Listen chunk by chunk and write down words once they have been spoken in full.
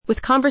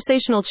With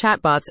conversational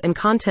chatbots and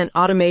content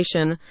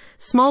automation,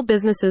 small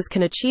businesses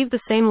can achieve the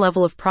same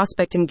level of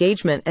prospect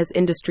engagement as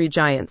industry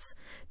giants.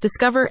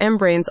 Discover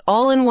MBrain's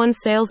all-in-one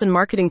sales and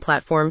marketing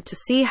platform to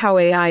see how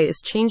AI is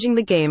changing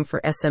the game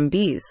for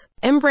SMBs.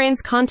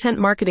 MBrain's content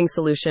marketing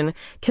solution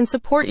can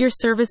support your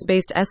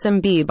service-based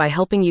SMB by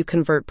helping you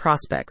convert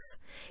prospects.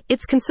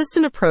 Its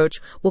consistent approach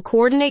will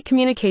coordinate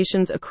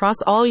communications across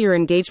all your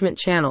engagement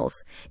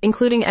channels,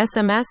 including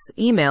SMS,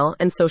 email,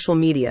 and social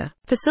media,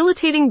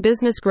 facilitating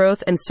business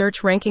growth and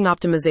search ranking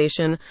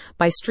optimization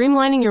by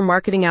streamlining your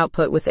marketing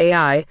output with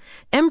AI.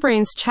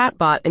 MBrain's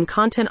chatbot and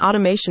content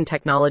automation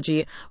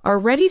technology are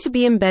ready to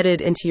be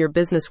embedded into your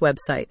business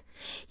website.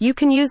 You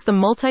can use the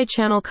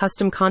multi-channel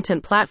custom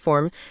content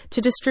platform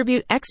to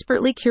distribute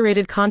expertly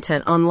curated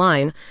content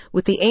online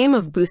with the aim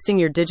of boosting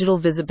your digital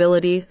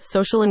visibility,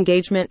 social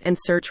engagement, and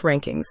search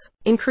rankings.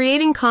 In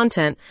creating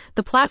content,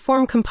 the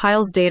platform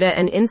compiles data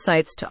and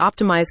insights to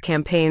optimize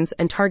campaigns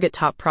and target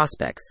top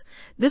prospects.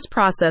 This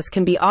process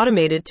can be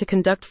automated to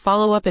conduct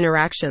follow-up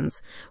interactions,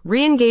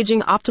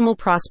 re-engaging optimal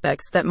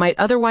prospects that might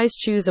otherwise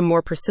choose a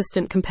more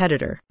persistent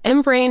competitor.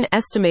 MBrain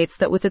estimates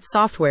that with its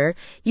software,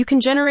 you can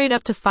generate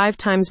up to 5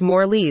 times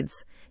more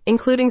leads,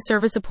 including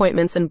service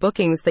appointments and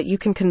bookings that you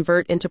can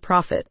convert into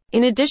profit.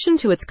 In addition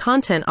to its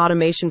content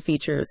automation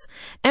features,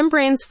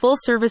 MBrain's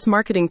full-service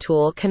marketing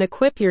tool can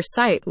equip your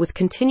site with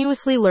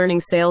continuously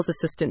learning sales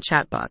assistant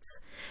chatbots.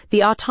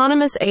 The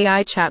autonomous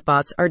AI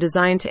chatbots are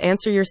designed to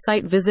answer your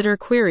site visitor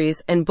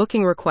queries and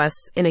booking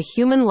requests in a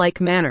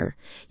human-like manner,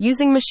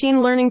 using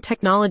machine learning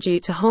technology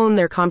to hone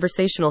their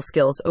conversational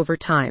skills over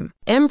time.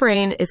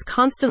 MBrain is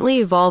constantly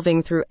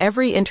evolving through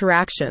every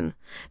interaction,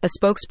 a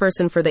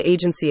spokesperson for the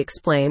agency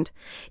explained.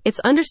 Its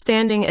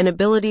understanding and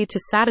ability to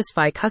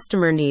satisfy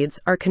customer needs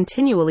are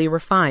continually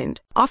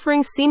refined.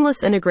 Offering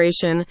seamless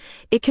integration,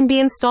 it can be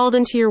installed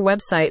into your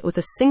website with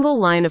a single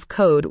line of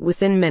code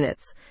within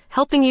minutes,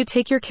 helping you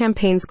take your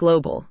campaigns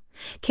global.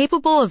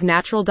 Capable of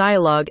natural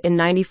dialogue in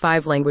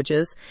 95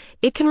 languages,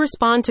 it can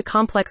respond to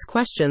complex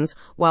questions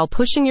while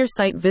pushing your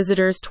site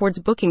visitors towards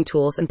booking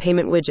tools and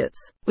payment widgets.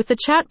 With the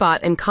chatbot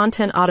and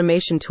content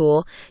automation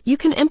tool, you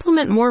can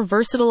implement more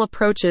versatile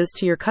approaches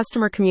to your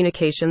customer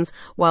communications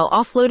while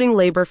offloading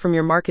labor from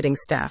your marketing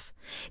staff.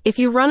 If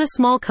you run a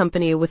small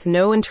company with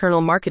no internal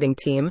marketing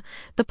team,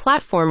 the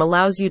platform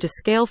allows you to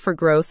scale for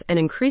growth and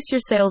increase your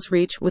sales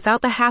reach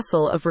without the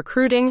hassle of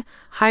recruiting,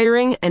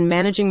 hiring, and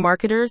managing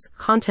marketers,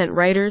 content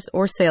writers,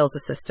 or sales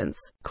assistants.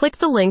 Click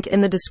the link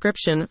in the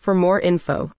description for more info.